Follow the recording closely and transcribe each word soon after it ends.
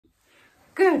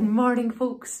Good morning,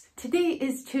 folks. Today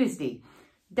is Tuesday.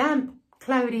 Damp,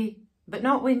 cloudy, but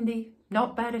not windy,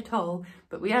 not bad at all.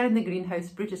 But we are in the greenhouse.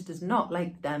 Brutus does not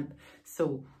like damp,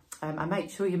 so I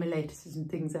might show you my lettuces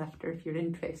and things after if you're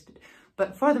interested.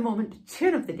 But for the moment,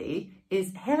 tune of the day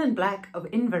is Helen Black of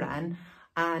Inveran.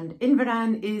 And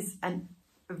Inveran is a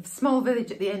small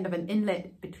village at the end of an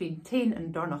inlet between Tain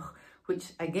and Dornoch, which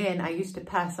again I used to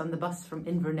pass on the bus from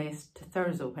Inverness to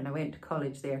Thurso when I went to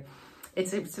college there.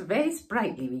 It's a very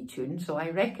sprightly wee tune, so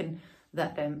I reckon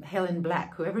that Helen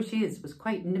Black, whoever she is, was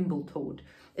quite nimble-toed.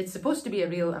 It's supposed to be a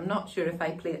reel. I'm not sure if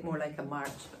I play it more like a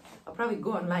march, but I'll probably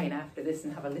go online after this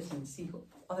and have a listen and see what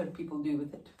other people do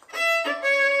with it.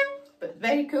 But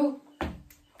very cool.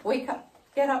 Wake up,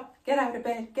 get out of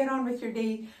bed, get on with your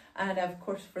day. And of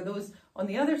course, for those on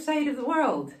the other side of the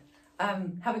world,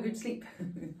 have a good sleep.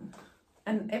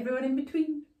 And everyone in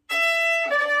between.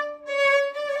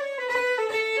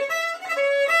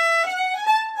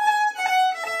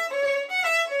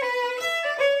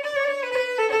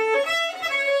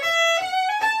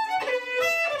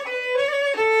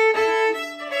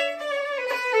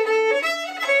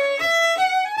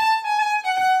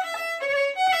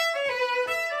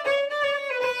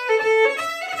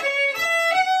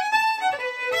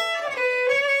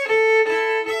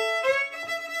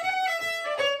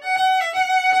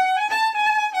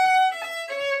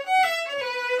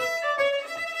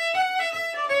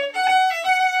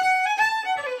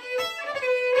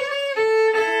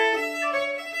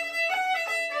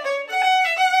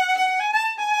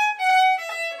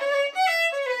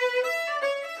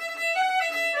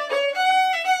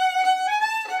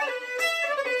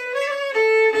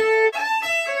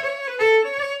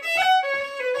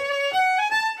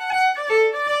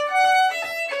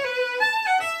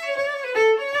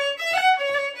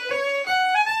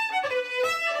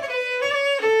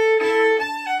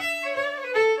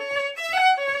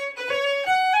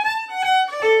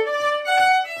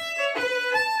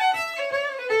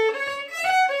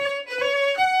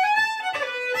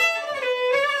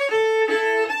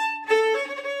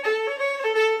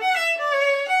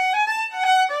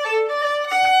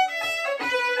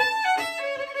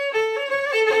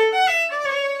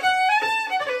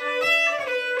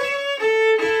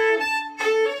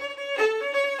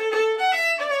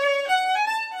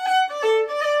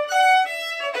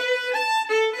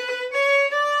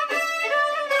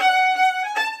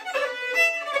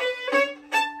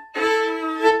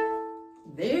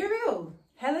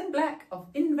 Helen Black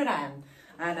of Inveran.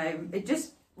 And it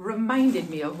just reminded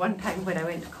me of one time when I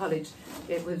went to college.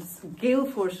 It was gale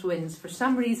force winds. For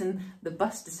some reason, the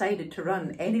bus decided to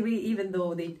run anyway, even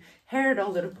though they'd heard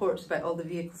all the reports about all the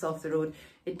vehicles off the road.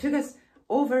 It took us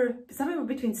over somewhere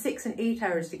between 6 and 8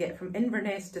 hours to get from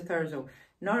Inverness to Thurso.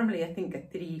 Normally, I think a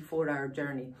 3-4 hour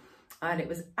journey. And it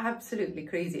was absolutely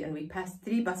crazy. And we passed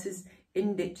 3 buses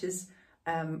in ditches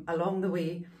along the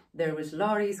way. There was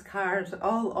lorries, cars,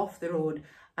 all off the road,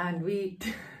 and we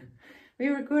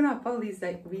were going up all these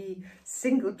like wee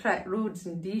single track roads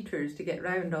and detours to get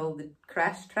round all the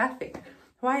crash traffic.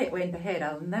 Why it went ahead,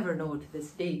 I'll never know to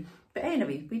this day. But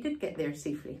anyway, we did get there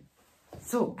safely.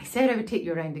 So I said I would take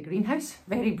you around the greenhouse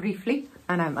very briefly,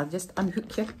 and I'll just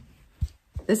unhook you.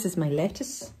 This is my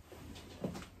lettuce,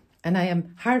 and I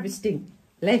am harvesting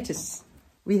lettuce.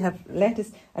 We have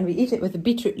lettuce, and we eat it with the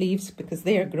beetroot leaves because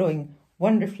they are growing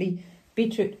wonderfully.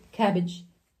 Beetroot, cabbage,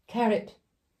 carrot,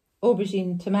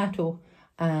 aubergine, tomato,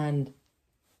 and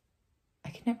I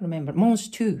can never remember. Mange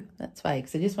too, that's why,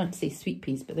 because I just want to say sweet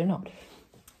peas, but they're not.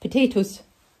 Potatoes,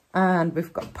 and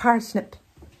we've got parsnip.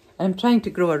 I'm trying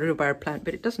to grow a rhubarb plant,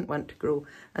 but it doesn't want to grow.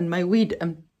 And my weed,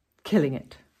 I'm killing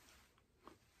it.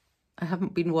 I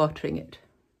haven't been watering it,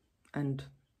 and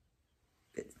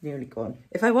it's nearly gone.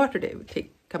 If I watered it, it would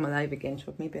come alive again,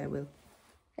 so maybe I will.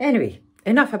 Anyway,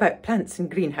 enough about plants and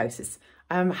greenhouses.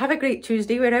 Have a great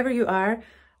Tuesday wherever you are,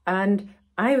 and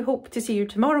I hope to see you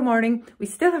tomorrow morning. We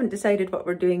still haven't decided what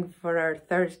we're doing for our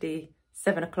Thursday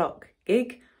 7 o'clock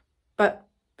gig, but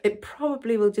it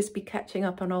probably will just be catching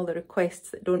up on all the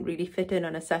requests that don't really fit in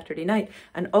on a Saturday night.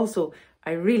 And also,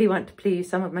 I really want to play you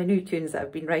some of my new tunes that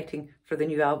I've been writing for the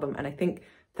new album, and I think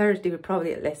Thursday will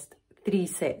probably at least 3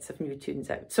 sets of new tunes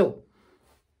out. So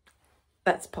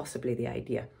that's possibly the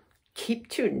idea. Keep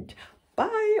tuned.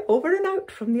 Bye, over and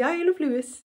out from the Isle of Lewis.